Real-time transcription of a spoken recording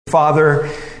Father,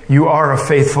 you are a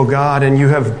faithful God, and you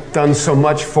have done so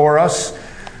much for us.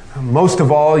 Most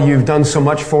of all, you've done so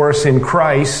much for us in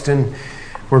Christ, and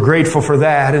we're grateful for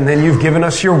that. And then you've given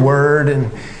us your word,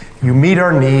 and you meet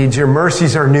our needs. Your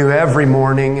mercies are new every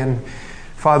morning. And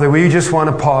Father, we just want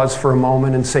to pause for a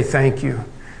moment and say thank you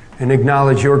and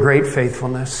acknowledge your great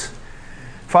faithfulness.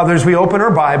 Father, as we open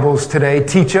our Bibles today,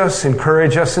 teach us,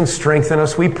 encourage us, and strengthen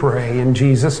us, we pray in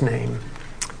Jesus' name.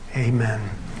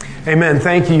 Amen. Amen.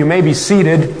 Thank you. You may be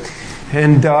seated.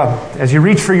 And as you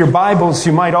reach for your Bibles,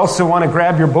 you might also want to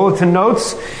grab your bulletin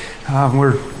notes.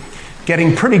 We're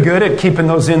getting pretty good at keeping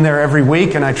those in there every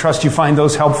week, and I trust you find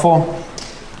those helpful.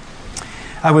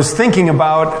 I was thinking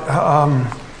about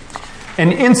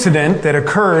an incident that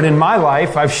occurred in my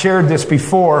life. I've shared this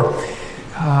before.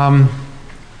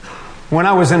 When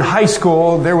I was in high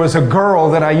school, there was a girl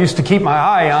that I used to keep my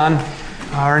eye on.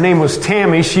 Her name was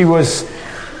Tammy. She was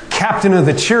captain of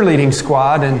the cheerleading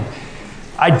squad, and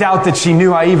I doubt that she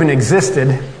knew I even existed.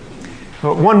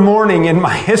 But one morning in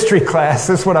my history class,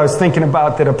 this is what I was thinking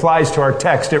about that applies to our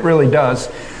text. It really does.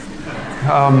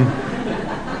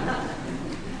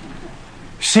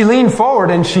 She leaned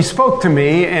forward and she spoke to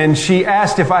me, and she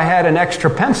asked if I had an extra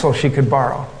pencil she could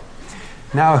borrow.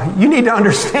 Now, you need to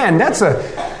understand, that's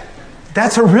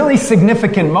a really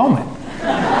significant moment.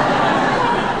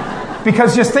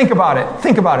 Because just think about it.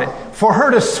 Think about it. For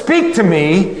her to speak to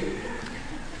me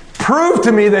proved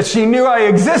to me that she knew I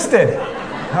existed.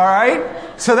 All right?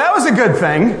 So that was a good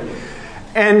thing.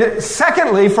 And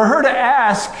secondly, for her to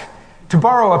ask to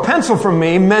borrow a pencil from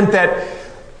me meant that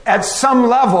at some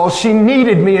level she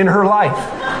needed me in her life.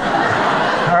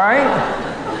 All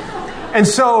right? And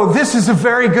so this is a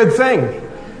very good thing.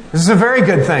 This is a very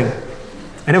good thing.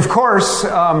 And of course,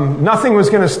 nothing was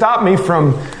going to stop me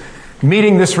from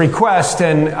meeting this request,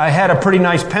 and I had a pretty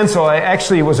nice pencil.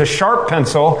 It was a sharp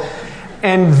pencil.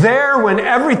 And there, when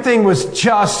everything was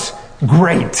just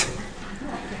great,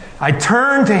 I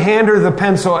turned to hand her the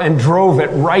pencil and drove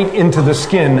it right into the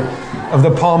skin of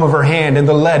the palm of her hand, and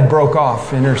the lead broke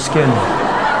off in her skin.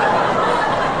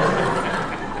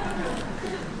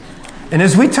 And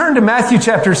as we turn to Matthew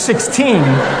chapter 16,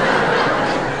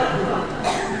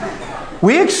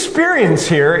 we experience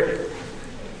here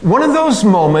one of those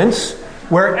moments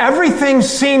where everything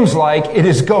seems like it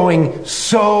is going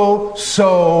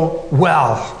so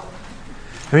well.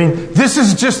 I mean, this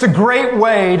is just a great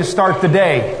way to start the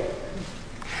day.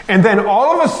 And then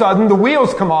all of a sudden, the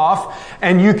wheels come off,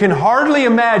 and you can hardly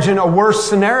imagine a worse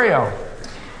scenario.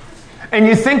 And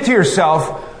you think to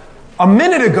yourself, a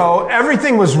minute ago,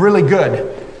 everything was really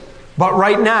good. But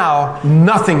right now,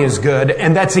 nothing is good.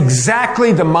 And that's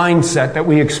exactly the mindset that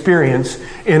we experience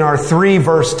in our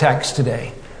 3-verse text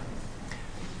today.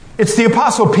 It's the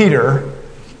Apostle Peter.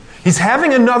 He's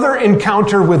having another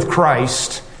encounter with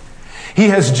Christ. He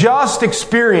has just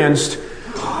experienced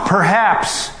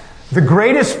perhaps the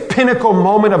greatest pinnacle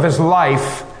moment of his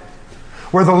life,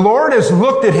 where the Lord has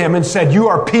looked at him and said, "You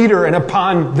are Peter, and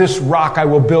upon this rock I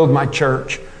will build my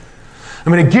church.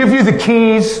 I'm going to give you the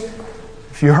keys."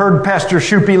 If you heard Pastor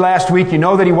Shupi last week, you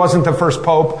know that he wasn't the first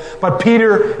pope. But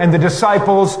Peter and the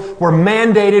disciples were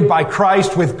mandated by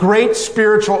Christ with great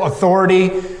spiritual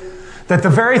authority, that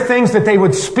the very things that they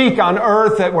would speak on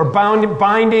earth that were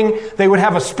binding, they would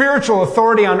have a spiritual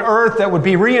authority on earth that would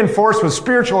be reinforced with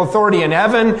spiritual authority in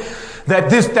heaven.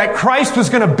 That Christ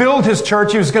was going to build his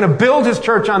church. He was going to build his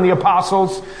church on the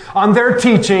apostles, on their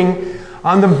teaching,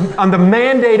 on the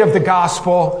mandate of the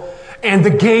gospel. And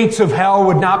the gates of hell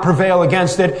would not prevail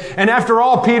against it. And after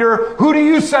all, Peter, who do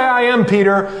you say I am,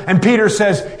 Peter? And Peter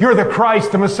says, "You're the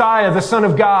Christ, the Messiah, the Son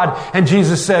of God." And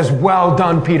Jesus says, "Well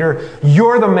done, Peter.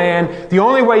 You're the man. The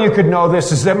only way you could know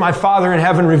this is that my Father in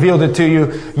heaven revealed it to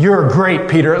you. You're great,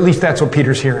 Peter." At least that's what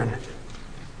Peter's hearing.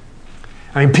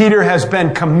 I mean, Peter has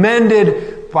been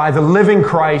commended by the living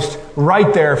Christ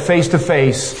right there, face to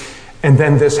face. And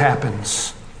then this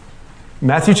happens.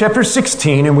 Matthew chapter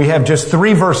 16, and we have just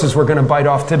 3 verses we're going to bite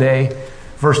off today,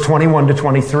 verse 21 to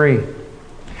 23.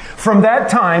 From that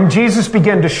time, Jesus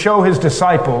began to show his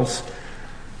disciples,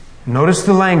 notice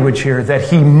the language here, that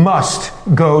he must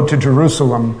go to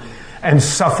Jerusalem and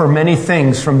suffer many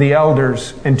things from the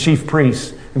elders and chief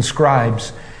priests and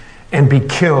scribes, and be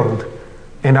killed,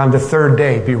 and on the 3rd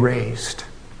day be raised.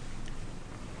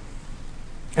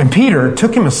 And Peter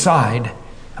took him aside.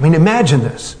 I mean, imagine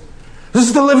this. This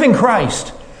is the living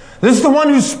Christ. This is the one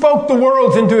who spoke the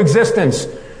worlds into existence.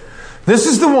 This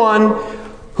is the one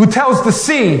who tells the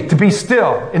sea to be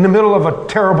still in the middle of a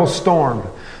terrible storm.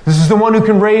 This is the one who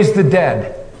can raise the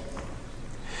dead.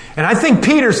 And I think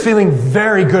Peter's feeling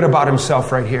very good about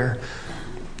himself right here.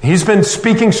 He's been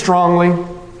speaking strongly.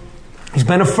 He's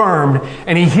been affirmed,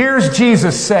 and he hears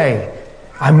Jesus say,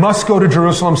 I must go to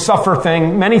Jerusalem, suffer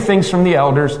many things from the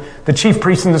elders, the chief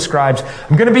priests and the scribes.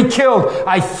 I'm going to be killed.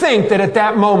 I think that at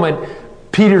that moment,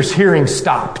 Peter's hearing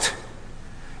stopped.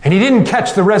 And he didn't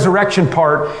catch the resurrection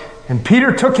part. And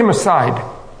Peter took him aside.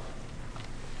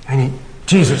 And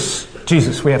Jesus,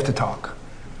 we have to talk.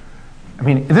 I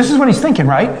mean, this is what he's thinking,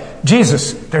 right?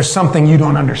 Jesus, there's something you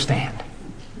don't understand.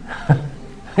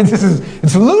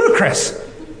 It's ludicrous.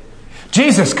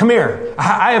 Jesus, come here.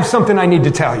 I have something I need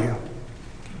to tell you.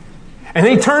 And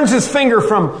he turns his finger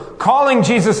from calling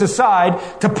Jesus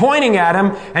aside to pointing at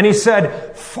him, and he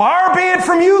said, far be it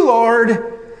from you,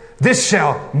 Lord. This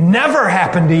shall never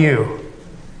happen to you.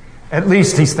 At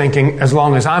least he's thinking, as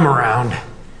long as I'm around.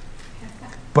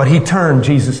 But he turned,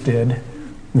 Jesus did,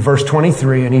 in verse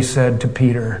 23, and he said to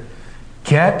Peter,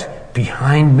 get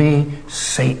behind me,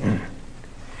 Satan.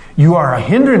 You are a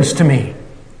hindrance to me.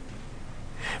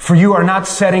 For you are not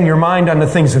setting your mind on the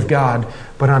things of God,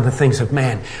 but on the things of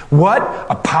man. What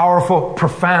a powerful,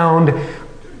 profound,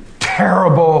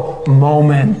 terrible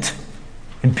moment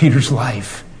in Peter's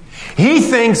life. He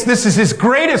thinks this is his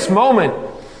greatest moment.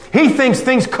 He thinks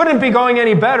things couldn't be going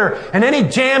any better, and then he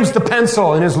jams the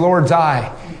pencil in his Lord's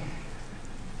eye.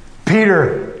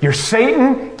 Peter, you're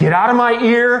Satan. Get out of my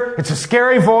ear. It's a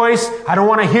scary voice. I don't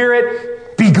want to hear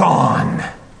it. Be gone.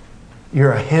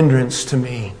 You're a hindrance to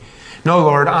me. No,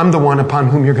 Lord, I'm the one upon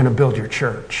whom you're going to build your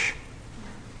church.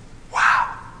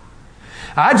 Wow.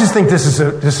 I just think this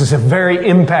is a very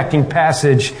impacting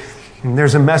passage. And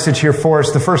there's a message here for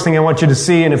us. The first thing I want you to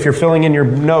see, and if you're filling in your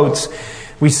notes,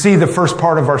 we see the first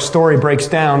part of our story breaks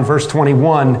down. Verse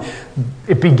 21,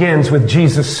 it begins with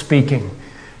Jesus speaking.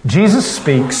 Jesus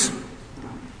speaks,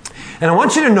 and I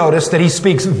want you to notice that he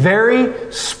speaks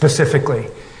very specifically.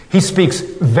 He speaks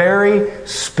very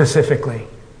specifically.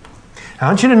 I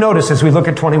want you to notice as we look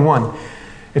at 21,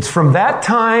 it's from that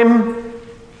time,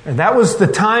 and that was the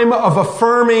time of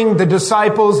affirming the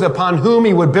disciples upon whom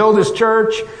he would build his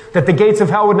church, that the gates of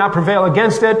hell would not prevail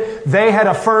against it. They had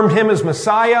affirmed him as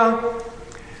Messiah.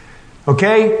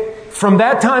 Okay? From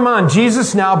that time on,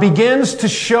 Jesus now begins to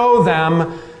show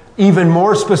them even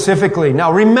more specifically.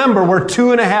 Now remember, we're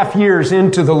 2.5 years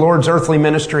into the Lord's earthly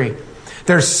ministry.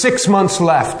 There's 6 months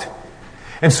left.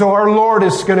 And so our Lord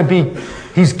is going to be,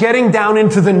 he's getting down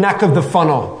into the neck of the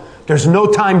funnel. There's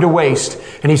no time to waste.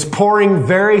 And he's pouring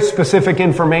very specific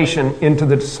information into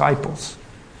the disciples.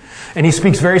 And he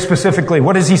speaks very specifically.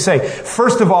 What does he say?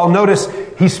 First of all, notice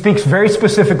he speaks very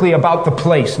specifically about the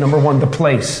place. Number one, the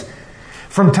place.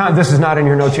 From time, this is not in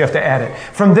your notes, you have to add it.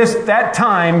 From that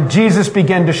time, Jesus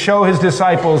began to show his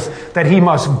disciples that he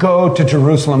must go to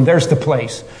Jerusalem. There's the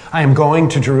place. I am going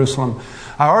to Jerusalem.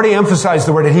 I already emphasized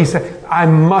the word that he said, I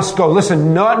must go.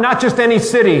 Listen, not just any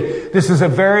city. This is a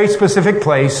very specific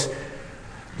place.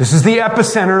 This is the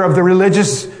epicenter of the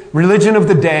religion of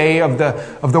the day, of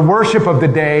the worship of the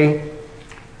day,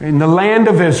 in the land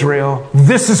of Israel.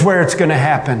 This is where it's going to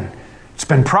happen. It's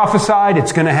been prophesied.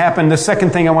 It's going to happen. The second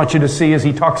thing I want you to see is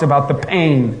he talks about the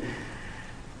pain.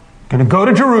 Going to go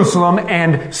to Jerusalem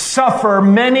and suffer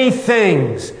many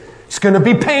things. It's going to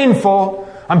be painful.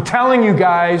 I'm telling you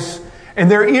guys. And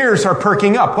their ears are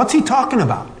perking up. What's he talking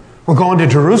about? We're going to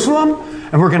Jerusalem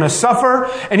and we're going to suffer.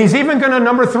 And he's even going to,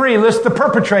 number 3, list the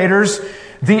perpetrators,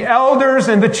 the elders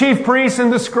and the chief priests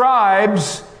and the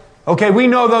scribes. Okay, we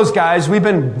know those guys. We've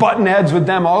been butting heads with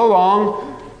them all along.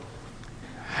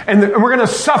 And we're going to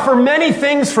suffer many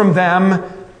things from them.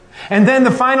 And then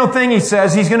the final thing he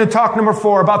says, he's going to talk, number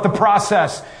 4, about the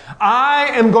process.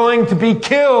 I am going to be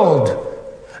killed.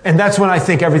 And that's when I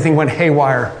think everything went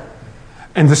haywire.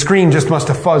 And the screen just must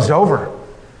have fuzzed over.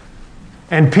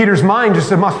 And Peter's mind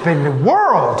just must have been, the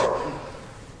world.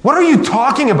 What are you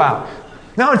talking about?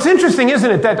 Now, it's interesting, isn't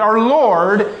it, that our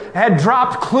Lord had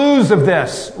dropped clues of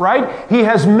this, right? He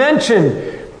has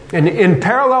mentioned in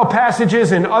parallel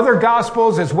passages in other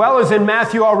Gospels, as well as in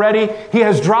Matthew already, he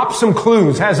has dropped some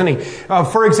clues, hasn't he?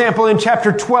 For example, in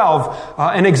chapter 12,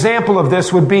 an example of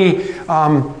this would be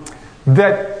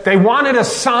that they wanted a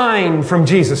sign from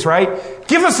Jesus, right?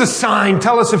 Give us a sign.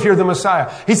 Tell us if you're the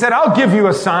Messiah. He said, I'll give you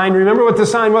a sign. Remember what the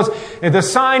sign was? The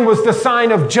sign was the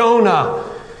sign of Jonah.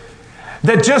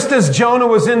 That just as Jonah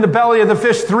was in the belly of the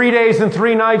fish 3 days and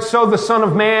 3 nights, so the Son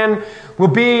of Man will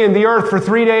be in the earth for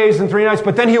 3 days and 3 nights,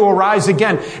 but then he will rise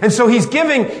again. And so he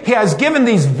has given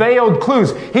these veiled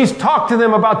clues. He's talked to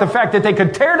them about the fact that they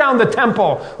could tear down the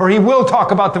temple, or he will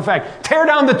talk about the fact, tear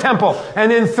down the temple,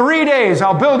 and in 3 days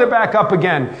I'll build it back up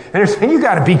again. And they're saying, you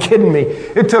got to be kidding me.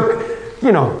 It took,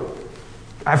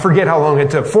 I forget how long it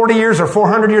took, 40 years or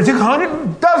 400 years, it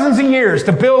took dozens of years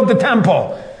to build the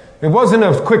temple. It wasn't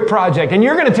a quick project. And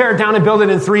you're going to tear it down and build it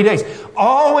in 3 days.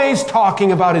 Always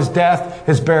talking about his death,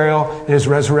 his burial, and his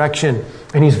resurrection.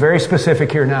 And he's very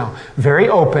specific here now. Very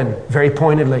open, very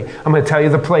pointedly. I'm going to tell you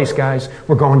the place, guys.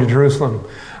 We're going to Jerusalem.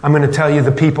 I'm going to tell you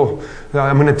the people.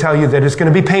 I'm going to tell you that it's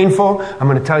going to be painful. I'm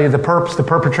going to tell you the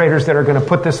perpetrators that are going to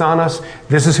put this on us.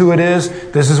 This is who it is.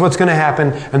 This is what's going to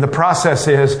happen. And the process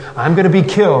is, I'm going to be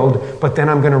killed, but then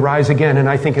I'm going to rise again. And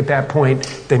I think at that point,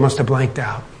 they must have blanked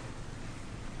out.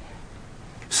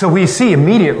 So we see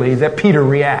immediately that Peter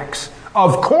reacts.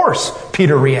 Of course,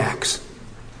 Peter reacts.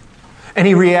 And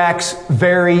he reacts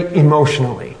very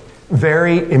emotionally.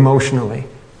 Very emotionally.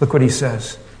 Look what he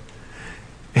says.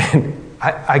 And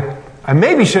I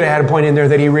maybe should have had a point in there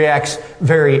that he reacts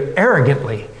very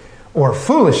arrogantly or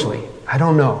foolishly. I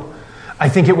don't know. I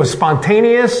think it was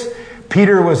spontaneous.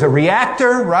 Peter was a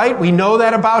reactor, right? We know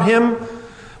that about him.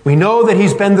 We know that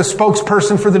he's been the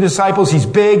spokesperson for the disciples. He's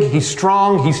big, he's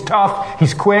strong, he's tough,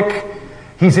 he's quick,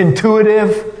 he's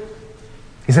intuitive,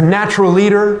 he's a natural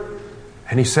leader.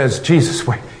 And he says, Jesus,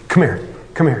 wait, come here.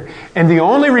 And the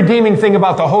only redeeming thing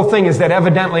about the whole thing is that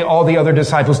evidently all the other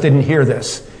disciples didn't hear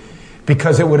this,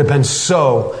 because it would have been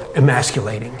so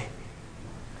emasculating.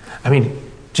 I mean,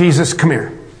 Jesus, come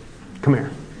here.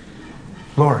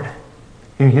 Lord,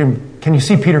 can you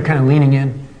see Peter kind of leaning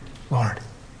in? Lord,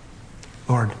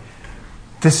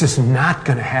 this is not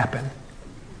going to happen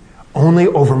only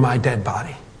over my dead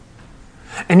body.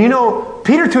 And you know,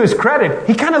 Peter, to his credit,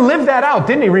 he kind of lived that out,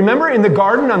 didn't he? Remember in the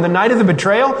garden on the night of the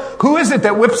betrayal? Who is it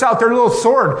that whips out their little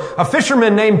sword? A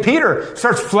fisherman named Peter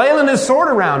starts flailing his sword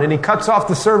around, and he cuts off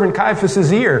the servant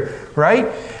Caiaphas' ear, right?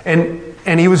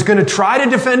 And he was going to try to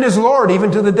defend his Lord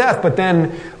even to the death. But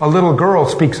then a little girl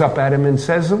speaks up at him and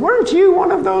says, weren't you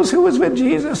one of those who was with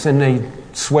Jesus? And he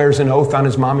swears an oath on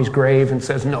his mommy's grave and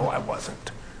says, no, I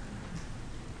wasn't.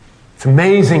 It's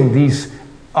amazing, these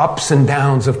ups and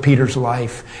downs of Peter's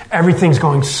life. Everything's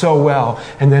going so well,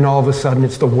 and then all of a sudden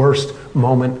it's the worst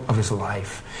moment of his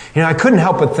life. You know, I couldn't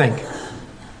help but think,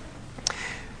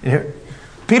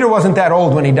 Peter wasn't that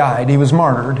old when he died. He was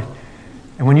martyred.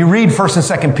 And when you read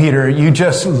 1st and 2nd Peter, you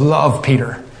just love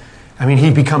Peter. I mean,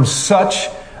 he becomes such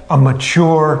a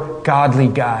mature, godly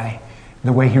guy,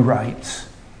 the way he writes.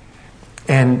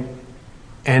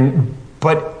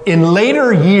 But in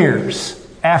later years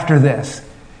after this,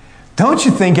 don't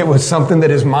you think it was something that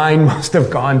his mind must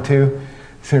have gone to?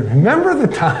 So remember the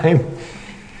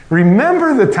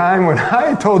time when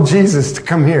I told Jesus to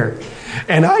come here.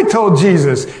 And I told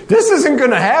Jesus, this isn't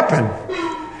going to happen.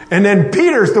 And then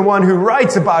Peter's the one who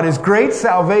writes about his great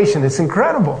salvation. It's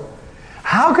incredible.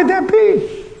 How could that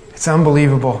be? It's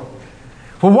unbelievable.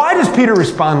 Well, why does Peter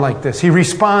respond like this? He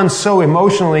responds so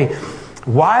emotionally.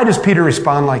 Why does Peter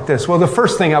respond like this? Well, the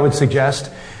first thing I would suggest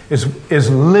is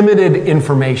limited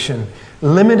information.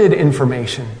 Limited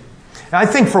information. And I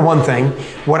think, for one thing,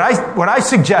 what I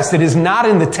suggested is not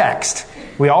in the text.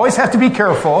 We always have to be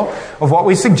careful of what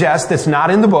we suggest that's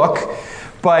not in the book.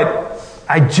 But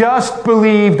I just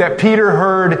believe that Peter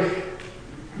heard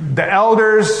the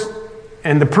elders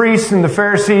and the priests and the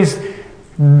Pharisees,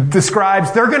 the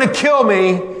scribes, they're going to kill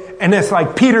me. And it's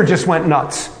like Peter just went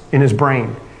nuts in his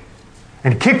brain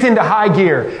and kicked into high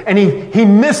gear. And he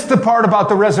missed the part about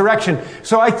the resurrection.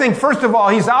 So I think, first of all,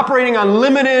 he's operating on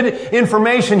limited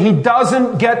information. He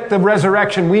doesn't get the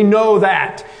resurrection. We know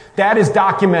that. That is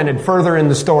documented further in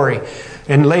the story,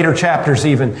 in later chapters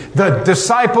even. The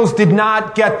disciples did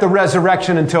not get the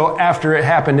resurrection until after it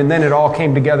happened, and then it all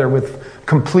came together with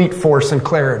complete force and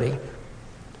clarity.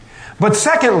 But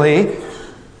secondly,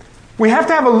 we have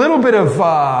to have a little bit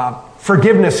of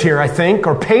forgiveness here, I think,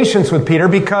 or patience with Peter,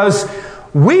 because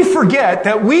we forget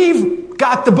that we've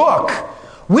got the book.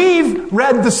 We've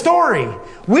read the story.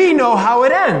 We know how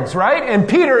it ends, right? And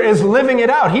Peter is living it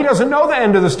out. He doesn't know the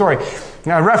end of the story.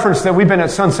 Now, I referenced that we've been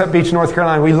at Sunset Beach, North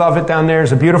Carolina. We love it down there.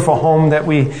 It's a beautiful home that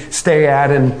we stay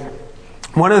at. And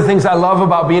one of the things I love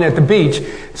about being at the beach,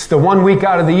 it's the 1 week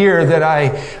out of the year that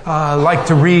I like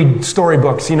to read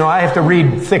storybooks. You know, I have to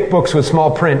read thick books with small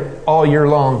print all year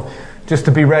long just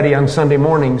to be ready on Sunday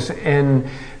mornings. And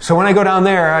so when I go down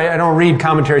there, I don't read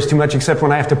commentaries too much, except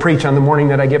when I have to preach on the morning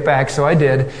that I get back. So I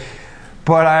did.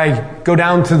 But I go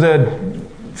down to the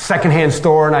secondhand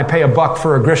store and I pay $1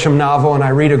 for a Grisham novel, and I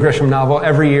read a Grisham novel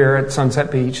every year at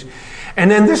Sunset Beach. And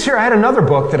then this year I had another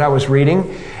book that I was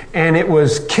reading, and it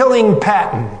was Killing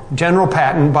Patton, General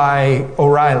Patton by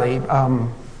O'Reilly.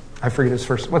 I forget his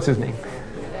first, what's his name?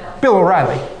 Bill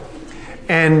O'Reilly.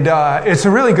 And it's a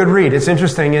really good read. It's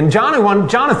interesting. And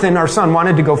Jonathan, our son,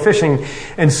 wanted to go fishing.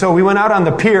 And so we went out on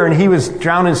the pier, and he was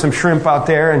drowning some shrimp out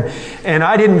there. And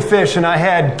I didn't fish, and I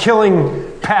had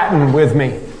Killing Patton with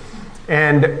me.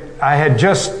 And I had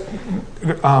just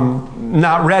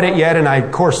not read it yet, and I,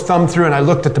 of course, thumbed through and I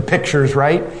looked at the pictures,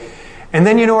 right? And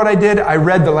then you know what I did? I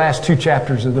read the last 2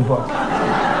 chapters of the book.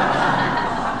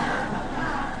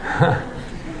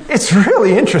 It's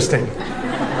really interesting.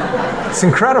 It's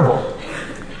incredible.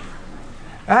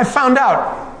 And I found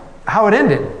out how it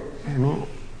ended. And,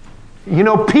 you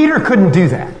know, Peter couldn't do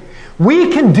that.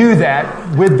 We can do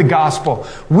that with the gospel.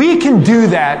 We can do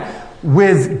that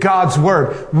with God's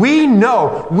word. We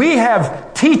know we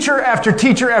have teacher after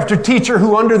teacher after teacher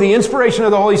who, under the inspiration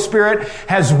of the Holy Spirit,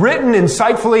 has written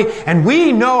insightfully, and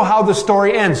we know how the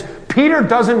story ends. Peter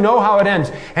doesn't know how it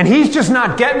ends, and he's just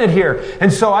not getting it here.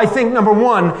 And so I think, number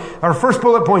one, our first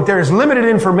bullet point there is limited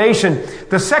information.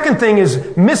 The second thing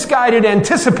is misguided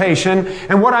anticipation.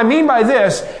 And what I mean by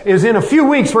this is, in a few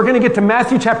weeks, we're going to get to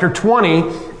Matthew chapter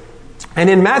 20. And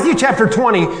in Matthew chapter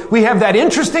 20, we have that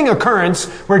interesting occurrence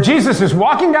where Jesus is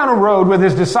walking down a road with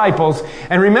his disciples.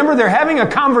 And remember, they're having a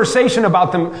conversation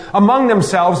about them among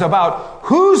themselves about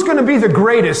who's going to be the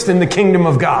greatest in the kingdom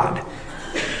of God.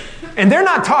 And they're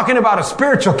not talking about a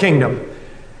spiritual kingdom.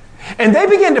 And they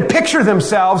begin to picture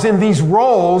themselves in these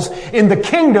roles in the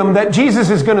kingdom that Jesus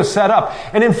is going to set up.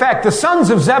 And in fact, the sons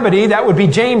of Zebedee, that would be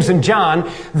James and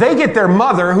John, they get their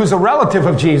mother, who's a relative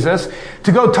of Jesus,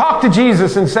 to go talk to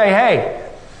Jesus and say, hey,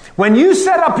 when you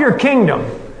set up your kingdom,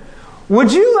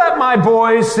 would you let my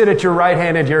boys sit at your right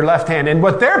hand and your left hand? And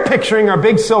what they're picturing are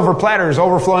big silver platters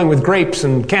overflowing with grapes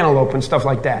and cantaloupe and stuff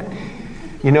like that.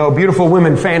 You know, beautiful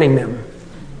women fanning them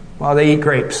while they eat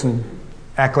grapes and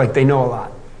act like they know a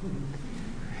lot.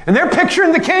 And they're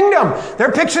picturing the kingdom.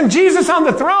 They're picturing Jesus on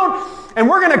the throne, and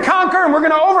we're going to conquer, and we're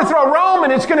going to overthrow Rome,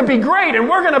 and it's going to be great, and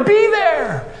we're going to be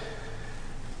there.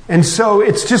 And so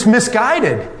it's just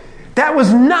misguided. That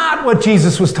was not what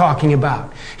Jesus was talking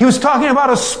about. He was talking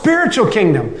about a spiritual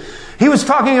kingdom. He was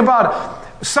talking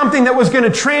about something that was going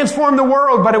to transform the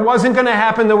world, but it wasn't going to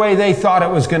happen the way they thought it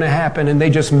was going to happen, and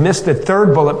they just missed it.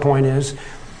 Third bullet point is,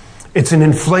 it's an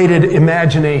inflated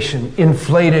imagination.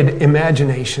 Inflated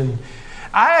imagination.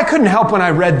 I couldn't help when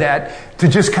I read that to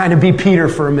just kind of be Peter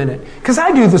for a minute. Because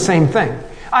I do the same thing.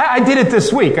 I did it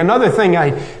this week. Another thing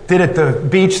I did at the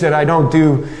beach that I don't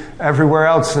do everywhere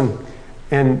else.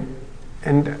 And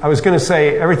I was going to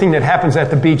say everything that happens at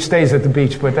the beach stays at the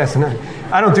beach. But that's not.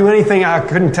 I don't do anything I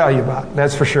couldn't tell you about.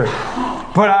 That's for sure.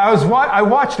 But I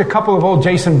watched a couple of old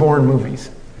Jason Bourne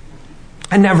movies.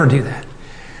 I never do that.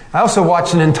 I also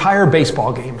watched an entire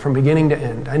baseball game from beginning to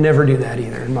end. I never do that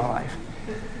either in my life.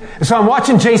 So I'm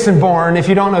watching Jason Bourne. If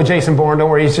you don't know Jason Bourne, don't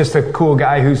worry. He's just a cool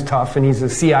guy who's tough, and he's a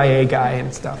CIA guy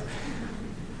and stuff.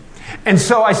 And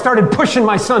so I started pushing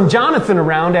my son Jonathan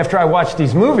around after I watched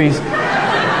these movies.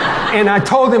 And I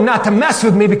told him not to mess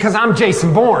with me because I'm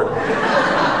Jason Bourne.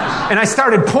 And I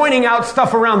started pointing out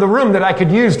stuff around the room that I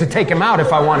could use to take him out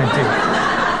if I wanted to.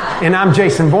 And I'm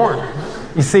Jason Bourne.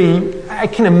 You see, I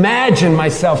can imagine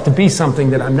myself to be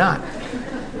something that I'm not.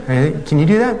 Can you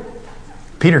do that?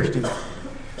 Peter could do that.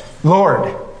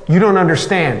 Lord, you don't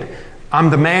understand. I'm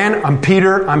the man. I'm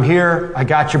Peter. I'm here. I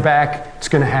got your back. It's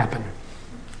going to happen.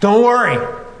 Don't worry.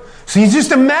 So he's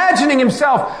just imagining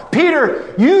himself.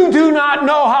 Peter, you do not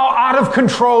know how out of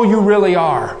control you really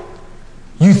are.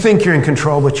 You think you're in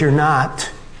control, but you're not.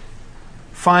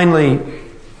 Finally,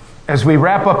 as we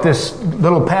wrap up this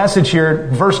little passage here,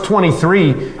 verse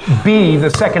 23b, the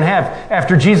second half,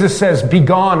 after Jesus says, be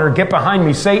gone or get behind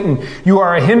me, Satan, you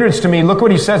are a hindrance to me. Look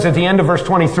what he says at the end of verse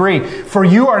 23. For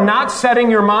you are not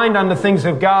setting your mind on the things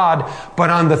of God, but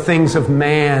on the things of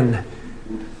man.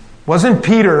 Wasn't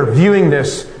Peter viewing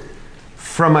this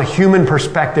from a human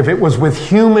perspective? It was with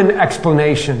human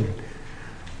explanation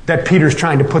that Peter's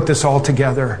trying to put this all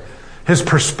together. His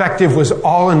perspective was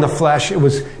all in the flesh. It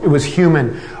was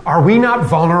human. Are we not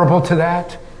vulnerable to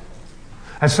that?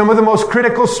 At some of the most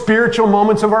critical spiritual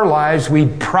moments of our lives, we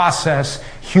process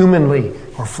humanly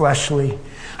or fleshly.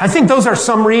 I think those are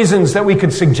some reasons that we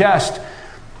could suggest.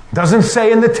 Doesn't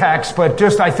say in the text, but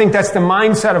just I think that's the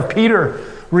mindset of Peter,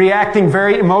 reacting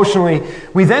very emotionally.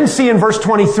 We then see in verse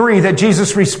 23 that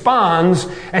Jesus responds,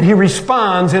 and he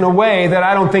responds in a way that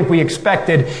I don't think we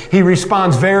expected. He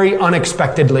responds very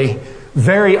unexpectedly.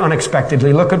 Very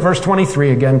unexpectedly. Look at verse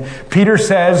 23 again. Peter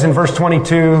says in verse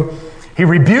 22, he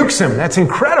rebukes him. That's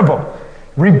incredible.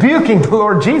 Rebuking the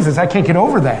Lord Jesus. I can't get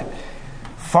over that.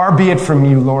 Far be it from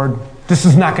you, Lord. This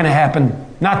is not going to happen.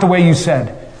 Not the way you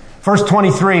said. Verse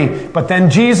 23, but then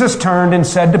Jesus turned and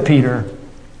said to Peter,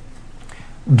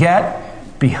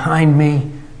 get behind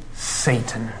me,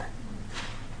 Satan.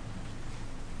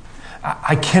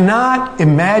 I cannot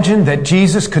imagine that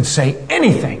Jesus could say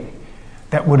anything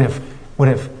that would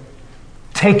have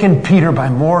taken Peter by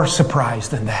more surprise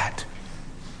than that.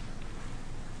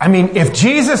 I mean, if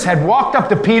Jesus had walked up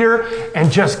to Peter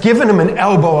and just given him an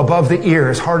elbow above the ear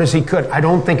as hard as he could, I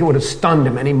don't think it would have stunned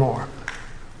him anymore.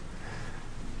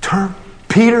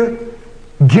 Peter,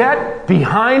 get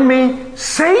behind me,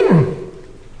 Satan.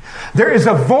 There is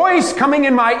a voice coming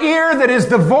in my ear that is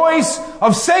the voice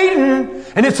of Satan,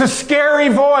 and it's a scary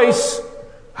voice.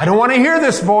 I don't want to hear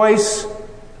this voice.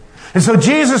 And so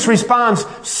Jesus responds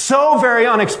so very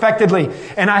unexpectedly.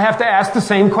 And I have to ask the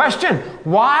same question.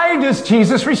 Why does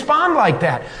Jesus respond like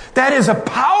that? That is a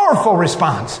powerful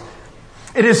response.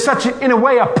 It is such, in a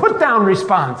way, a put-down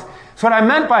response. That's what I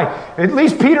meant by, at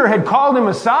least Peter had called him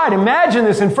aside. Imagine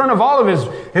this in front of all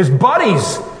of his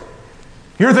buddies.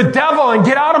 You're the devil and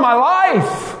get out of my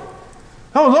life.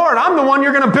 Oh, Lord, I'm the one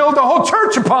you're going to build the whole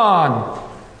church upon.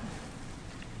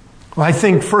 Well, I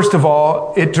think, first of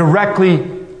all,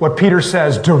 what Peter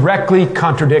says directly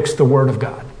contradicts the Word of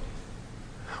God.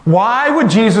 Why would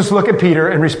Jesus look at Peter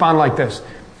and respond like this?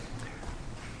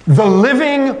 The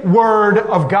living Word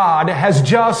of God has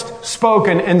just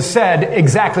spoken and said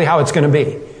exactly how it's going to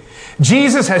be.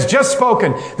 Jesus has just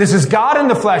spoken. This is God in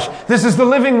the flesh. This is the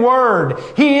living Word.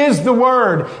 He is the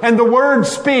Word. And the Word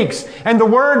speaks. And the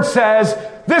Word says,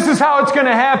 this is how it's going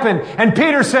to happen. And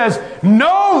Peter says,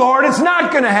 no, Lord, it's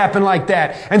not going to happen like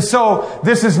that. And so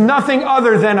this is nothing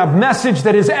other than a message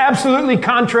that is absolutely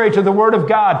contrary to the Word of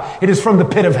God. It is from the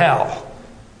pit of hell.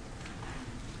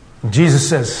 And Jesus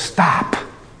says, stop.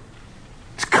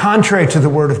 It's contrary to the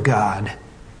Word of God.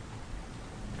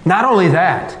 Not only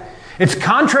that, it's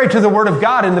contrary to the Word of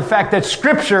God in the fact that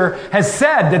Scripture has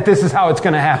said that this is how it's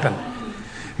going to happen.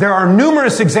 There are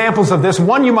numerous examples of this.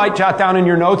 One you might jot down in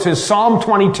your notes is Psalm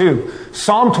 22.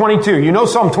 Psalm 22. You know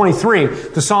Psalm 23,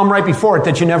 the psalm right before it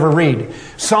that you never read.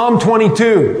 Psalm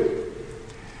 22.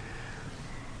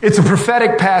 It's a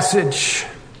prophetic passage.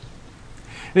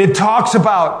 It talks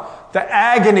about the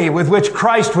agony with which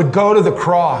Christ would go to the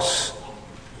cross.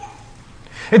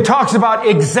 It talks about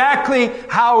exactly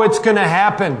how it's going to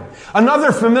happen.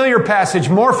 Another familiar passage,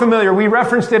 more familiar, we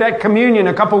referenced it at communion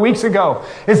a couple weeks ago,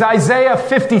 is Isaiah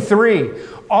 53.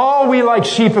 All we like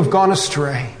sheep have gone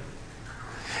astray.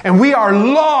 And we are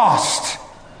lost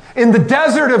in the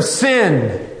desert of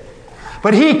sin.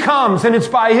 But He comes, and it's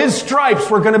by His stripes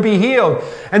we're going to be healed.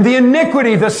 And the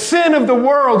iniquity, the sin of the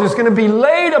world is going to be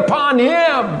laid upon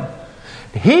Him.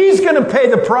 He's going to pay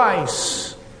the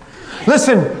price.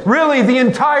 Listen, really, the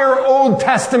entire Old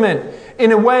Testament,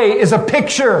 in a way, is a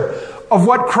picture of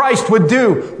what Christ would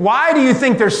do. Why do you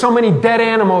think there's so many dead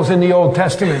animals in the Old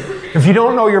Testament? If you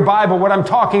don't know your Bible, what I'm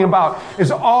talking about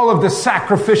is all of the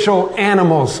sacrificial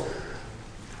animals.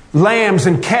 Lambs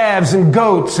and calves and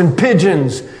goats and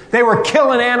pigeons. They were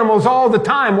killing animals all the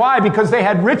time. Why? Because they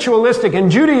had ritualistic. In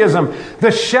Judaism,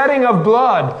 the shedding of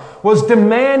blood was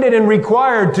demanded and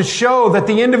required to show that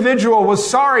the individual was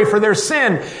sorry for their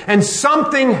sin. And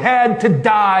something had to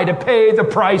die to pay the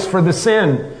price for the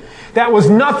sin. That was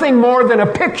nothing more than a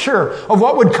picture of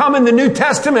what would come in the New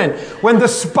Testament when the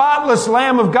spotless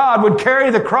Lamb of God would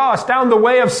carry the cross down the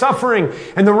way of suffering,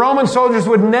 and the Roman soldiers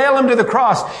would nail Him to the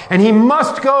cross, and He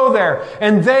must go there,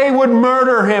 and they would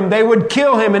murder Him, they would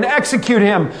kill Him and execute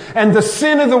Him, and the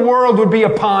sin of the world would be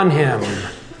upon Him.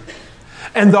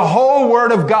 And the whole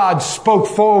Word of God spoke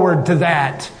forward to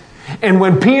that. And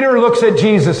when Peter looks at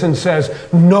Jesus and says,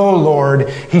 no, Lord,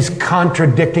 he's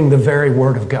contradicting the very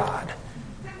Word of God.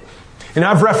 And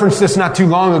I've referenced this not too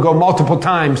long ago multiple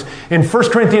times. In 1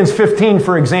 Corinthians 15,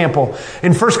 for example.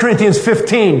 In 1 Corinthians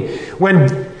 15,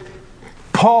 when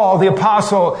Paul, the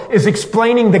apostle, is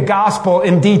explaining the gospel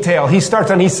in detail, he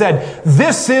said,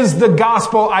 this is the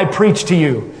gospel I preach to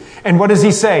you. And what does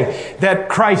he say? That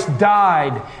Christ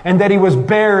died, and that He was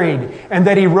buried, and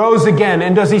that He rose again.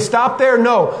 And does he stop there?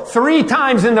 No. 3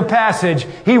 times in the passage,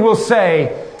 he will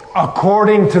say,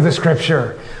 according to the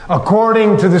Scripture.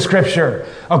 According to the Scripture.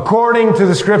 According to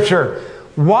the Scripture.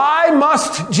 Why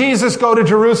must Jesus go to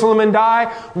Jerusalem and die?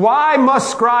 Why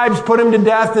must scribes put Him to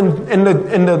death and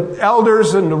the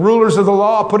elders and the rulers of the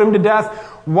law put Him to death?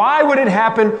 Why would it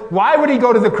happen? Why would He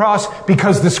go to the cross?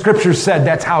 Because the Scriptures said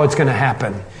that's how it's going to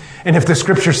happen. And if the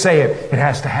Scriptures say it, it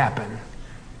has to happen.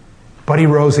 But He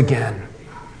rose again.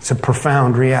 It's a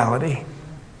profound reality.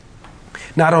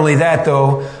 Not only that,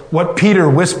 though, what Peter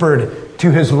whispered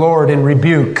to his Lord in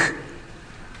rebuke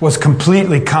was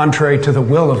completely contrary to the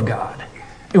will of God.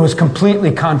 It was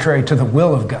completely contrary to the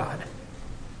will of God.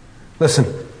 Listen.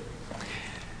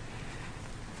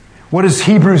 What is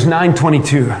Hebrews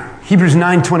 9:22? Hebrews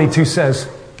 9:22 says,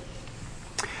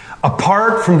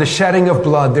 apart from the shedding of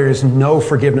blood, there is no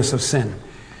forgiveness of sin.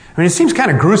 I mean, it seems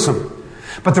kind of gruesome.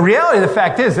 But the reality of the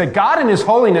fact is that God in His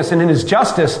holiness and in His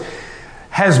justice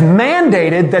has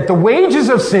mandated that the wages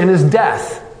of sin is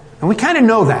death. And we kind of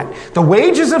know that. The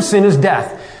wages of sin is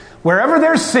death. Wherever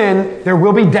there's sin, there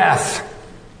will be death.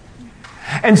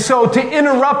 And so to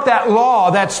interrupt that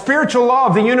law, that spiritual law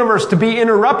of the universe to be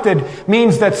interrupted,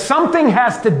 means that something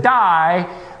has to die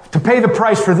to pay the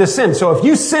price for this sin. So if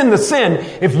you sin the sin,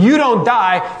 if you don't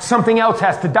die, something else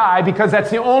has to die, because that's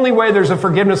the only way there's a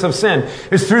forgiveness of sin,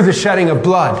 is through the shedding of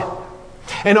blood.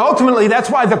 And ultimately, that's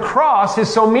why the cross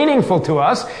is so meaningful to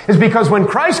us, is because when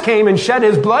Christ came and shed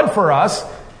His blood for us,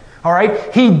 all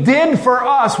right, He did for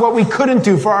us what we couldn't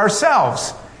do for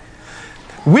ourselves.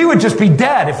 We would just be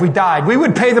dead if we died. We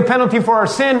would pay the penalty for our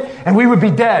sin, and we would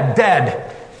be dead.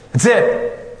 That's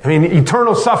it. I mean,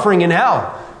 eternal suffering in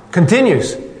hell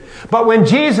continues. But when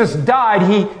Jesus died,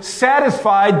 He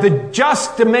satisfied the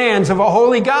just demands of a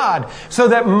holy God, so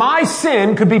that my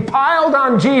sin could be piled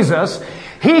on Jesus.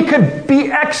 He could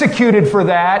be executed for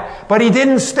that, but He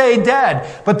didn't stay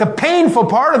dead. But the painful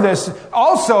part of this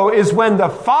also is when the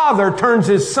Father turns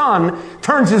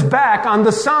His back on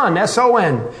the Son,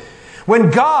 S-O-N.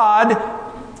 When God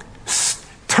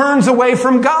turns away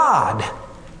from God.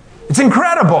 It's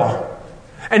incredible.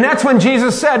 And that's when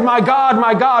Jesus said, my God,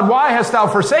 why hast thou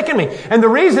forsaken me? And the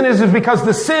reason is because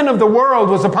the sin of the world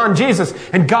was upon Jesus,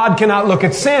 and God cannot look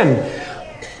at sin.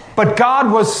 But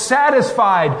God was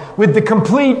satisfied with the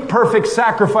complete, perfect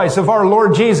sacrifice of our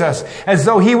Lord Jesus, as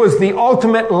though He was the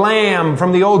ultimate lamb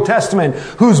from the Old Testament,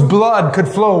 whose blood could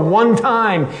flow one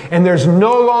time, and there's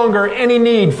no longer any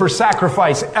need for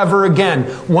sacrifice ever again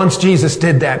once Jesus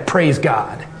did that. Praise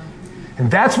God.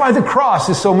 And that's why the cross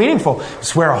is so meaningful.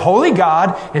 It's where a holy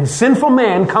God and sinful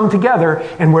man come together,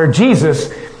 and where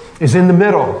Jesus is in the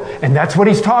middle. And that's what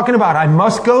He's talking about. I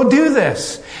must go do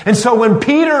this. And so when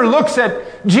Peter looks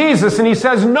at Jesus and he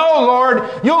says, no, Lord,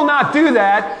 you'll not do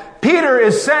that, Peter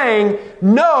is saying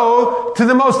no to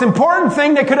the most important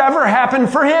thing that could ever happen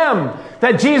for him,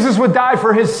 that Jesus would die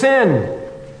for his sin.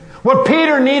 What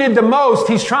Peter needed the most,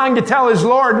 he's trying to tell his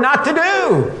Lord not to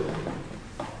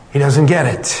do. He doesn't get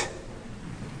it.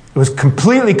 It was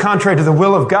completely contrary to the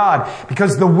will of God,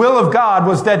 because the will of God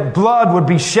was that blood would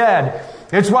be shed.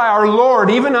 It's why our Lord,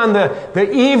 even on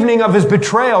the evening of His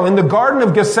betrayal in the Garden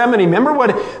of Gethsemane, remember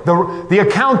what the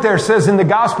account there says in the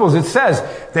Gospels? It says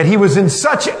that He was in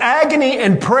such agony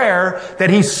and prayer that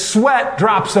He sweat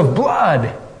drops of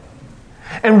blood.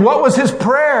 And what was His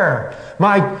prayer?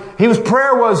 His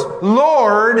prayer was,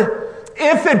 Lord,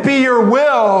 if it be your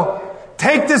will,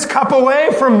 take this cup away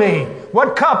from me.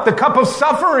 What cup? The cup of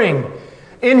suffering.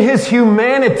 In His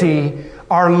humanity,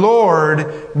 our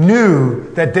Lord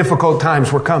knew that difficult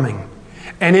times were coming.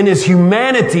 And in His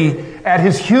humanity, at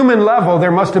His human level,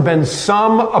 there must have been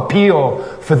some appeal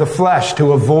for the flesh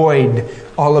to avoid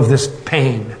all of this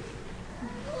pain.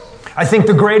 I think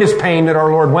the greatest pain that our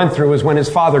Lord went through is when His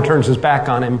Father turns His back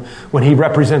on Him, when He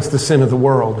represents the sin of the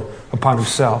world upon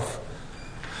Himself.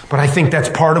 But I think that's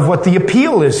part of what the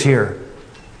appeal is here.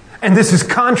 And this is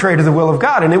contrary to the will of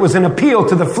God. And it was an appeal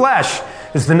to the flesh.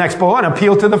 This is the next bullet, an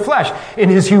appeal to the flesh. In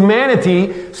His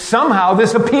humanity, somehow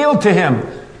this appealed to Him.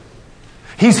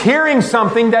 He's hearing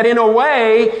something that in a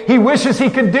way He wishes He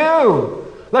could do.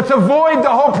 Let's avoid the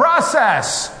whole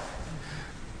process.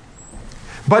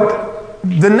 But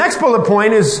the next bullet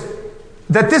point is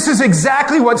that this is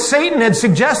exactly what Satan had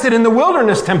suggested in the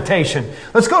wilderness temptation.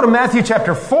 Let's go to Matthew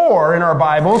chapter 4 in our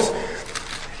Bibles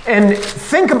and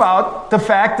think about the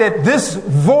fact that this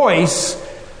voice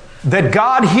that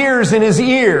God hears in His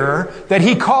ear, that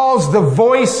He calls the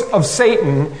voice of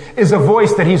Satan, is a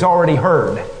voice that He's already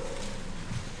heard.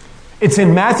 It's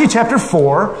in Matthew chapter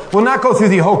 4. We'll not go through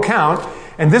the whole count.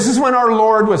 And this is when our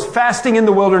Lord was fasting in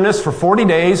the wilderness for 40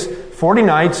 days, 40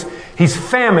 nights. He's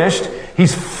famished.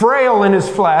 He's frail in His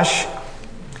flesh.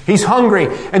 He's hungry.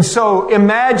 And so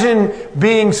imagine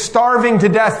being starving to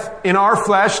death in our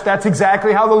flesh. That's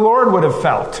exactly how the Lord would have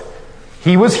felt.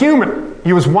 He was human.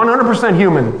 He was 100%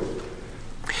 human.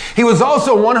 He was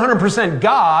also 100%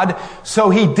 God, so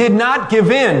He did not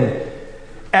give in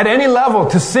at any level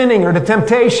to sinning or to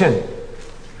temptation.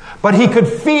 But He could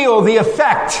feel the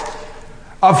effect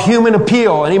of human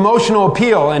appeal and emotional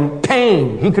appeal and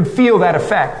pain. He could feel that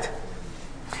effect.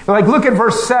 Like, look at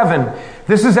verse 7.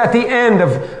 This is at the end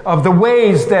of the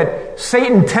ways that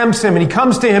Satan tempts Him, and he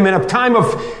comes to Him in a time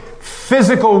of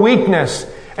physical weakness.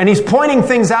 And he's pointing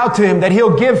things out to Him that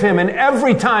He'll give him. And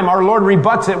every time our Lord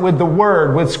rebuts it with the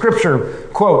Word, with Scripture,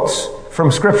 quotes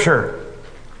from Scripture.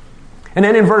 And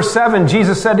then in verse 7,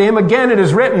 Jesus said to him, again it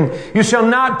is written, you shall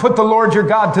not put the Lord your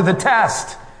God to the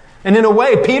test. And in a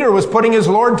way, Peter was putting his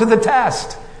Lord to the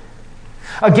test.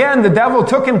 Again, the devil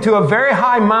took him to a very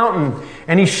high mountain,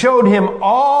 and he showed him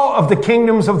all of the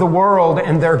kingdoms of the world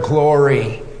and their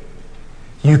glory.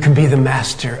 You can be the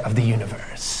master of the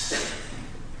universe.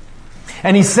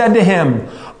 And he said to him,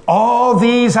 all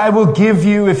these I will give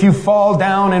you if you fall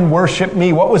down and worship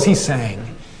me. What was he saying?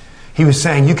 He was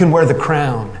saying, you can wear the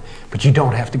crown, but you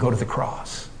don't have to go to the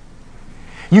cross.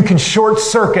 You can short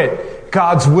circuit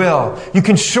God's will. You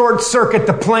can short circuit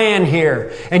the plan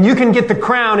here. And you can get the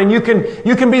crown and you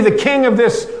can be the king of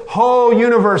this whole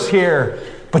universe here.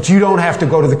 But you don't have to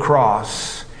go to the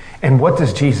cross. And what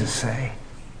does Jesus say?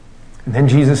 And then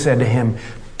Jesus said to him,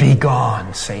 be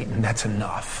gone, Satan. That's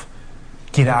enough.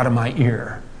 Get out of my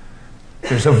ear.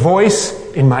 There's a voice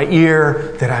in my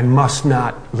ear that I must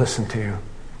not listen to.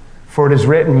 For it is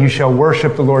written, you shall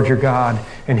worship the Lord your God,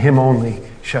 and him only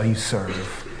shall you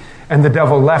serve. And the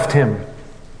devil left him.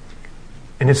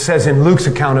 And it says in Luke's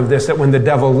account of this that when the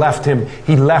devil left him,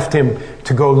 he left him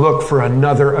to go look for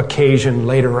another occasion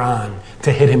later on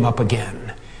to hit him up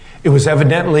again. It was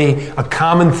evidently a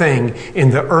common thing in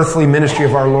the earthly ministry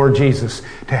of our Lord Jesus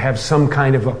to have some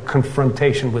kind of a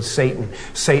confrontation with Satan.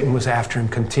 Satan was after him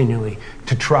continually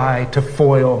to try to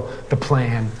foil the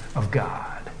plan of God.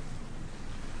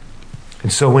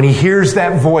 And so when he hears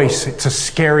that voice, it's a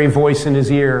scary voice in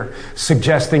his ear,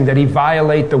 suggesting that he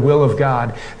violate the will of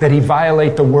God, that he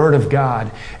violate the word of God.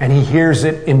 And he hears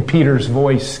it in Peter's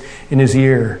voice in his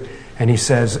ear. And he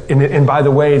says, and by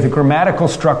the way, the grammatical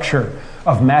structure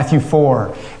of Matthew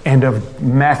 4 and of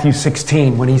Matthew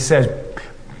 16, when he says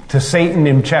to Satan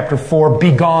in chapter 4,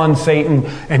 be gone, Satan,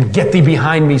 and get thee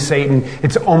behind me, Satan,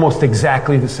 it's almost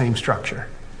exactly the same structure.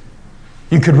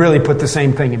 You could really put the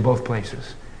same thing in both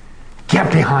places.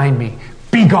 Get behind me.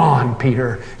 Be gone,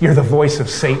 Peter. You're the voice of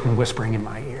Satan whispering in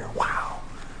my ear. Wow.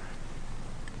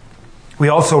 We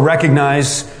also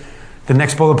recognize the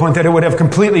next bullet point that it would have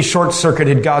completely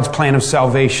short-circuited God's plan of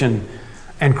salvation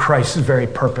and Christ's very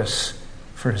purpose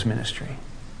for his ministry.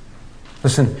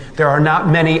 Listen, there are not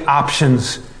many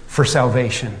options for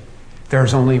salvation.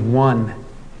 There's only one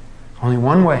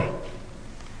way.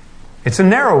 It's a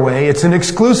narrow way. It's an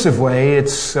exclusive way.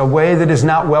 It's a way that is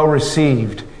not well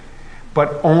received.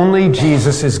 But only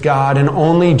Jesus is God, and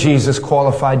only Jesus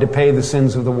qualified to pay the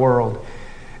sins of the world.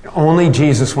 Only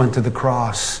Jesus went to the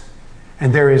cross.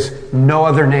 And there is no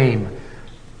other name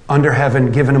under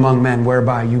heaven given among men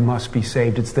whereby you must be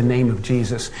saved. It's the name of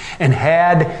Jesus. And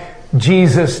had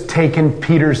Jesus taken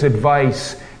Peter's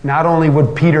advice, not only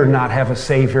would Peter not have a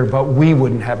Savior, but we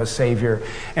wouldn't have a Savior.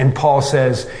 And Paul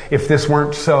says, if this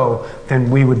weren't so,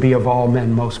 then we would be of all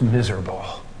men most miserable.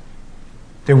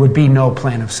 There would be no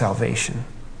plan of salvation.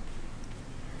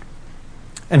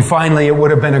 And finally, it would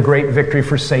have been a great victory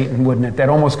for Satan, wouldn't it? That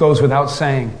almost goes without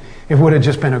saying. It would have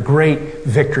just been a great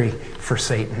victory for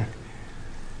Satan.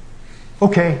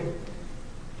 Okay,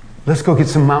 let's go get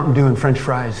some Mountain Dew and French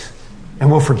fries, and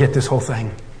we'll forget this whole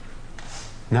thing.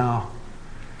 No,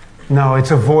 it's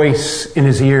a voice in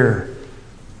his ear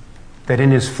that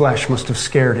in his flesh must have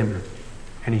scared him.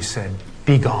 And he said,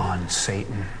 be gone,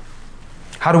 Satan.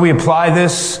 How do we apply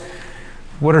this?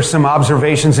 What are some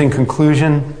observations in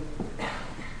conclusion?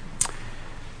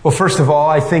 Well, first of all,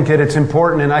 I think that it's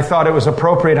important, and I thought it was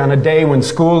appropriate on a day when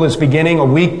school is beginning,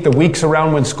 the weeks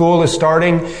around when school is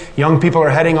starting. Young people are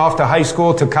heading off to high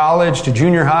school, to college, to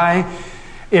junior high.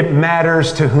 It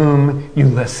matters to whom you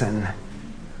listen.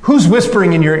 Who's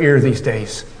whispering in your ear these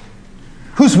days?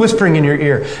 Who's whispering in your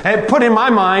ear? And put in my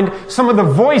mind some of the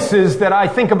voices that I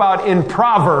think about in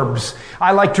Proverbs.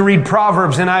 I like to read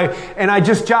Proverbs, and I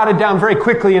just jotted down very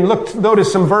quickly and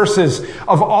noticed some verses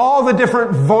of all the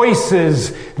different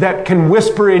voices that can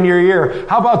whisper in your ear.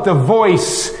 How about the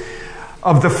voice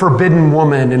of the forbidden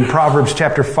woman in Proverbs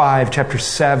chapter 5, chapter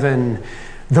 7?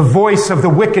 The voice of the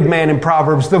wicked man in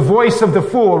Proverbs. The voice of the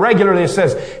fool. Regularly it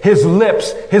says, his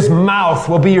lips, his mouth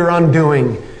will be your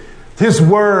undoing. His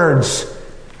words.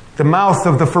 The mouth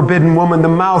of the forbidden woman, the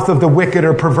mouth of the wicked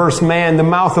or perverse man, the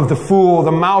mouth of the fool,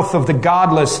 the mouth of the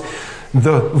godless,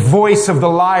 the voice of the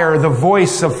liar, the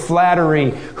voice of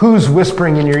flattery. Who's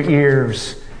whispering in your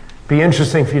ears? Be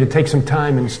interesting for you to take some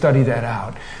time and study that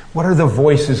out. What are the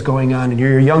voices going on in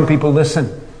your ear? Young people,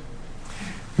 listen.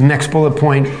 Next bullet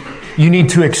point. You need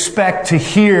to expect to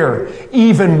hear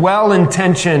even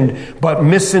well-intentioned but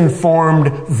misinformed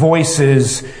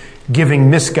voices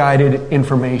giving misguided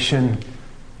information.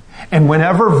 And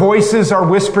whenever voices are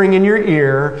whispering in your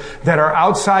ear that are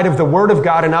outside of the Word of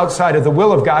God and outside of the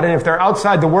will of God, and if they're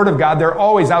outside the Word of God, they're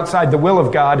always outside the will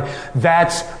of God,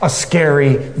 that's a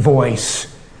scary voice.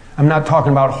 I'm not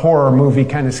talking about horror movie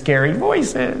kind of scary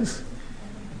voices.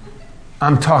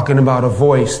 I'm talking about a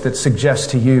voice that suggests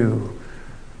to you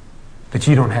that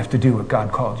you don't have to do what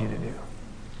God called you to do.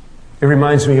 It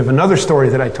reminds me of another story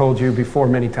that I told you before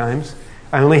many times.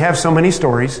 I only have so many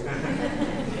stories.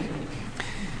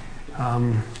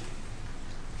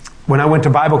 When I went to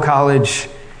Bible college,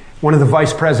 one of the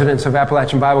vice presidents of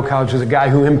Appalachian Bible College was a guy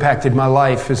who impacted my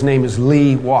life. His name is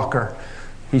Lee Walker.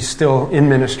 He's still in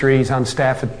ministry. He's on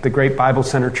staff at the Great Bible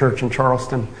Center Church in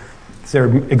Charleston. He's their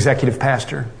executive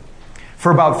pastor.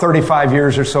 For about 35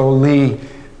 years or so, Lee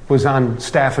was on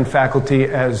staff and faculty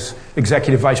as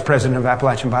executive vice president of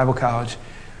Appalachian Bible College.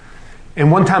 And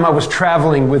one time I was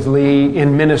traveling with Lee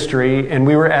in ministry, and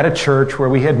we were at a church where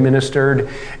we had ministered,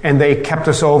 and they kept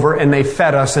us over, and they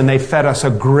fed us a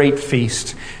great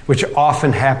feast, which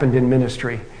often happened in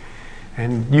ministry.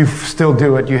 And you still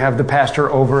do it. You have the pastor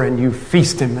over, and you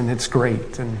feast him, and it's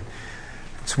great, and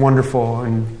it's wonderful.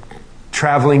 And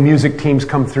traveling music teams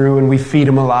come through, and we feed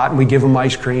them a lot, and we give them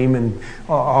ice cream and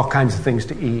all kinds of things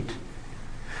to eat.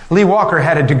 Lee Walker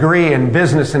had a degree in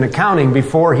business and accounting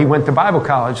before he went to Bible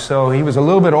college. So he was a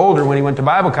little bit older when he went to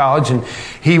Bible college, and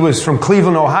he was from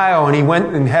Cleveland, Ohio, and he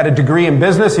went and had a degree in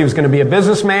business. He was going to be a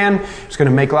businessman. He was going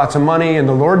to make lots of money, and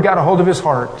the Lord got a hold of his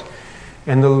heart.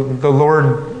 And the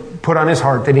Lord put on his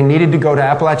heart that he needed to go to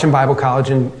Appalachian Bible College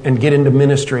and get into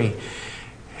ministry.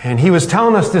 And he was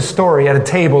telling us this story at a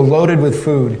table loaded with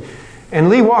food. And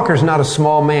Lee Walker's not a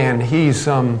small man. He's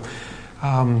kind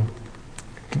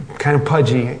of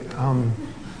pudgy.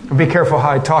 Be careful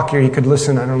how I talk here. You could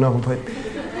listen, I don't know. But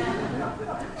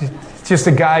it's just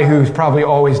a guy who's probably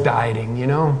always dieting, you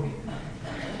know.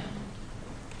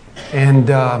 And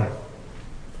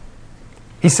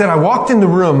he said, I walked in the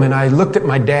room and I looked at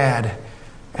my dad.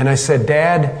 And I said,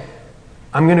 Dad,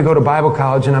 I'm going to go to Bible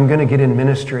college and I'm going to get in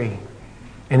ministry.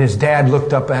 And his dad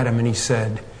looked up at him and he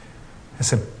said,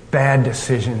 that's a bad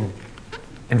decision.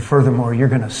 And furthermore, you're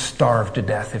going to starve to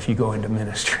death if you go into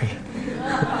ministry.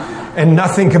 And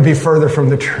nothing could be further from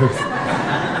the truth.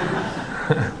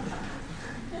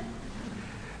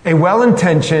 A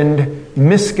well-intentioned,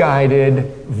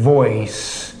 misguided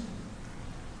voice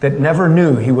that never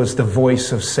knew he was the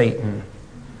voice of Satan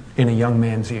in a young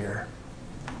man's ear.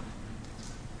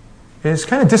 It's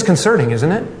kind of disconcerting,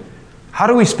 isn't it? How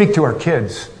do we speak to our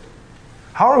kids?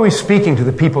 How are we speaking to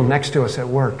the people next to us at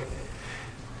work?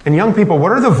 And young people,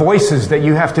 what are the voices that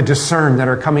you have to discern that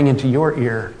are coming into your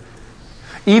ear?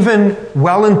 Even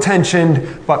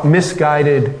well-intentioned but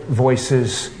misguided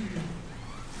voices.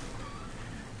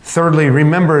 Thirdly,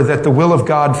 remember that the will of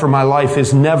God for my life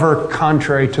is never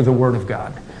contrary to the Word of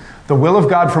God. The will of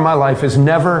God for my life is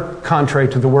never contrary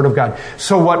to the Word of God.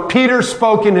 So what Peter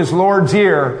spoke in his Lord's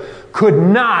ear could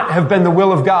not have been the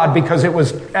will of God because it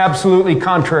was absolutely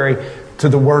contrary to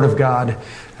the Word of God.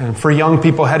 And for young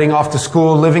people heading off to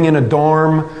school, living in a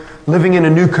dorm, living in a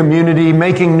new community,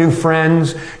 making new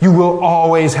friends, you will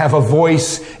always have a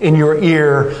voice in your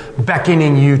ear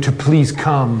beckoning you to please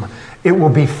come. It will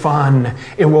be fun.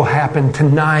 It will happen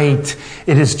tonight.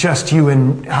 It is just you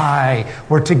and I.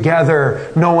 We're together.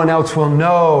 No one else will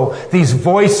know. These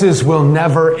voices will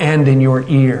never end in your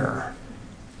ear.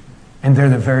 And they're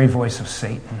the very voice of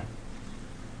Satan.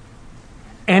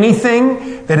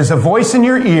 Anything that is a voice in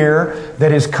your ear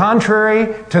that is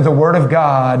contrary to the Word of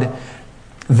God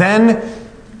then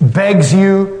begs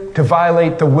you to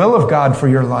violate the will of God for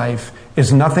your life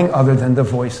is nothing other than the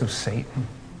voice of Satan.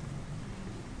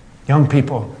 Young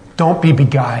people, don't be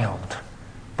beguiled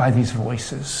by these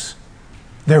voices.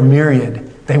 They're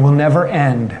myriad. They will never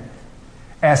end.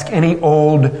 Ask any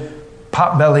old,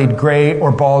 pot-bellied, gray,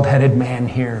 or bald-headed man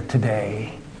here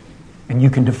today, and you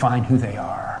can define who they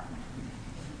are.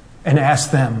 And ask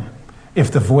them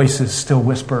if the voices still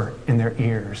whisper in their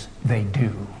ears. They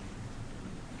do.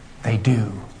 They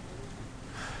do.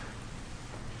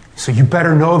 So you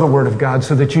better know the Word of God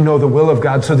so that you know the will of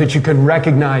God, so that you can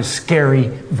recognize scary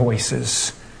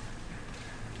voices.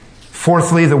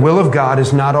 Fourthly, the will of God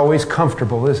is not always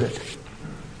comfortable, is it?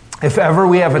 If ever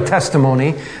we have a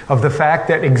testimony of the fact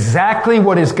that exactly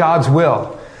what is God's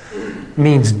will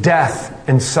means death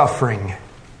and suffering,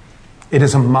 it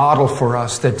is a model for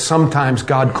us that sometimes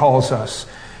God calls us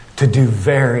to do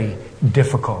very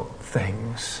difficult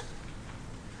things.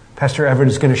 Pastor Everett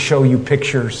is going to show you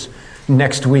pictures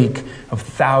next week of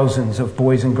thousands of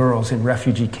boys and girls in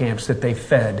refugee camps that they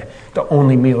fed the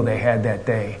only meal they had that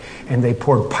day. And they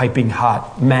poured piping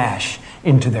hot mash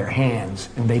into their hands,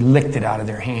 and they licked it out of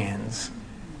their hands.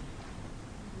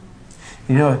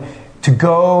 You know, to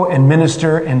go and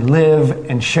minister and live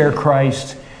and share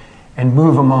Christ and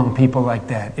move among people like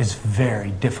that is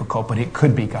very difficult, but it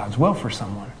could be God's will for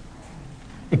someone.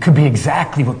 It could be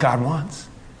exactly what God wants.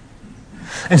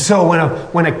 And so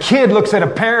when a kid looks at a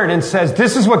parent and says,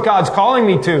 this is what God's calling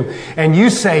me to, and you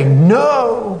say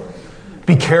no,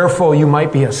 Be careful, you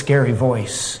might be a scary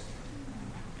voice.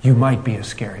 You might be a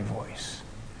scary voice.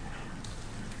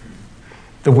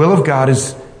 The will of God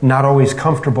is not always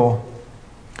comfortable.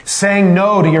 Saying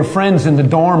no to your friends in the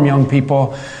dorm, young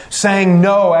people, saying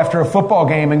no after a football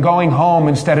game and going home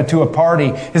instead of to a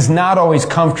party is not always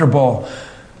comfortable.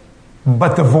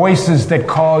 But the voices that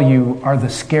call you are the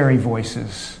scary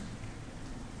voices.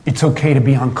 It's okay to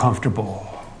be uncomfortable.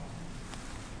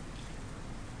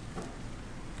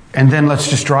 And then let's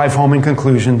just drive home in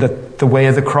conclusion that the way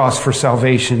of the cross for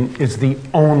salvation is the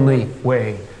only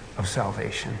way of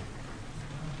salvation.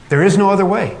 There is no other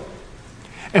way.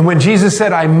 And when Jesus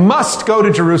said, I must go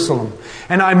to Jerusalem,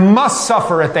 and I must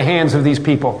suffer at the hands of these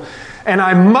people, and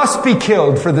I must be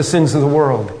killed for the sins of the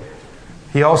world,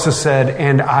 He also said,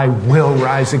 and I will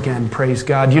rise again, praise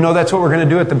God. You know, that's what we're going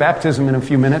to do at the baptism in a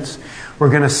few minutes.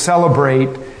 We're going to celebrate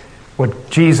what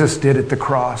Jesus did at the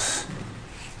cross.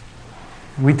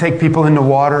 We take people into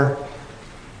water,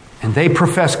 and they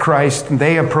profess Christ, and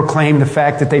they have proclaimed the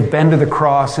fact that they've been to the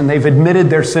cross, and they've admitted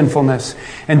their sinfulness,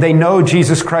 and they know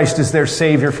Jesus Christ is their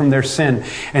Savior from their sin.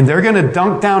 And they're going to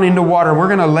dunk down into water. We're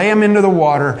going to lay them into the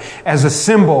water as a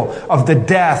symbol of the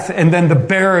death and then the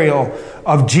burial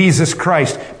of Jesus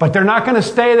Christ. But they're not going to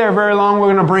stay there very long.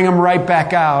 We're going to bring them right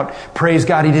back out. Praise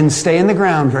God, He didn't stay in the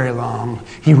ground very long.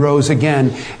 He rose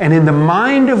again. And in the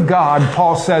mind of God,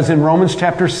 Paul says in Romans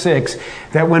chapter 6,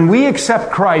 that when we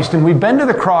accept Christ and we've been to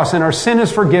the cross and our sin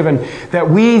is forgiven, that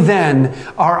we then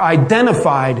are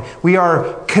identified, we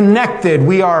are connected,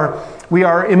 we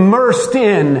are immersed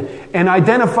in and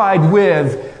identified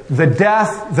with the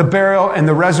death, the burial, and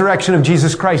the resurrection of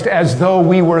Jesus Christ as though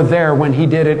we were there when He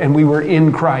did it and we were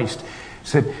in Christ. He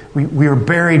said, we were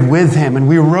buried with Him and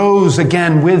we rose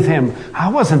again with Him. I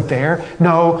wasn't there.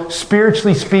 No,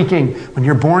 spiritually speaking, when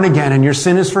you're born again and your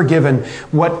sin is forgiven,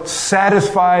 what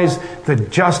satisfies the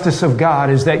justice of God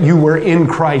is that you were in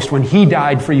Christ when He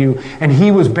died for you and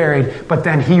He was buried, but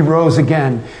then He rose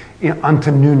again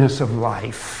unto newness of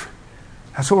life.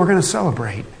 That's what we're going to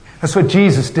celebrate. That's what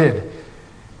Jesus did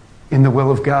in the will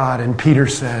of God. And Peter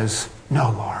says,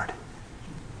 no, Lord,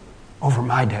 over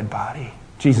my dead body.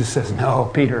 Jesus says, no,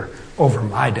 Peter, over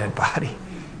my dead body.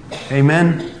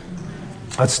 Amen?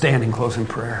 Let's stand and close in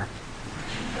prayer.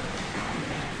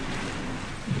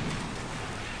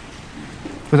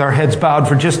 With our heads bowed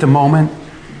for just a moment,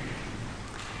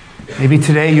 maybe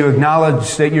today you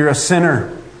acknowledge that you're a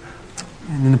sinner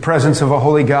and in the presence of a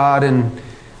holy God and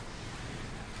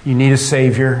you need a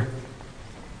Savior.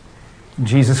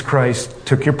 Jesus Christ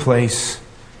took your place,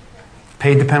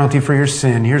 paid the penalty for your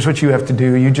sin. Here's what you have to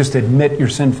do. You just admit your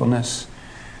sinfulness.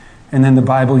 And then the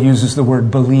Bible uses the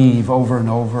word believe over and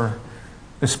over,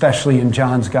 especially in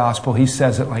John's gospel. He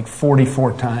says it like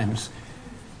 44 times.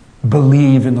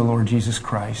 Believe in the Lord Jesus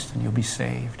Christ and you'll be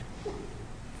saved.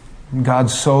 And God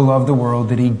so loved the world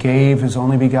that He gave His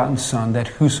only begotten Son, that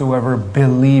whosoever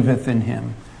believeth in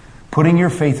Him, putting your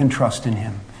faith and trust in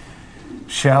Him,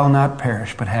 shall not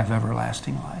perish but have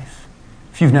everlasting life.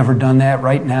 If you've never done that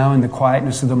right now in the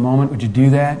quietness of the moment, would you do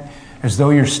that? As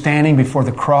though you're standing before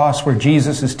the cross where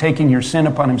Jesus is taking your sin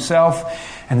upon Himself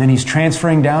and then He's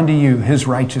transferring down to you His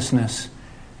righteousness.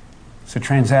 It's a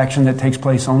transaction that takes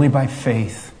place only by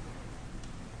faith.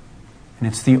 And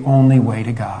it's the only way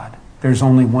to God. There's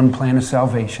only one plan of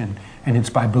salvation, and it's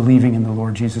by believing in the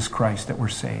Lord Jesus Christ that we're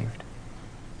saved.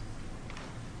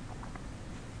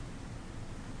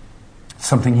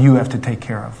 Something you have to take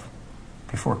care of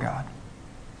before God.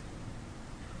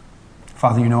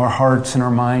 Father, you know our hearts and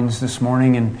our minds this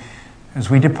morning, and as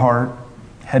we depart,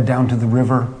 head down to the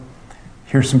river,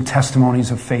 hear some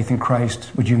testimonies of faith in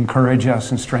Christ. Would you encourage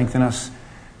us and strengthen us?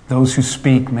 Those who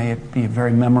speak, may it be a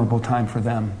very memorable time for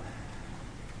them.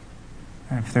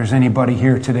 And if there's anybody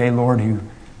here today, Lord, who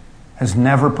has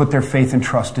never put their faith and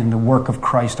trust in the work of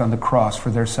Christ on the cross for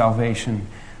their salvation,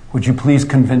 would you please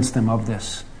convince them of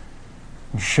this?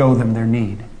 And show them their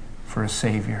need for a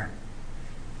Savior.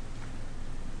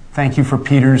 Thank you for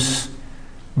Peter's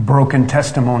broken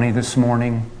testimony this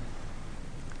morning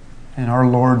and our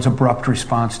Lord's abrupt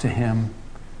response to him.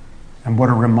 And what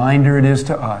a reminder it is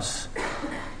to us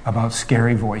about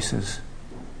scary voices.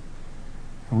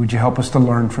 And would you help us to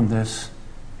learn from this,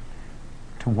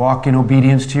 to walk in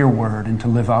obedience to your word and to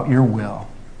live out your will,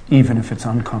 even if it's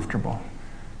uncomfortable.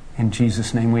 In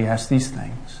Jesus' name we ask these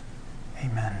things.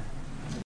 Amen.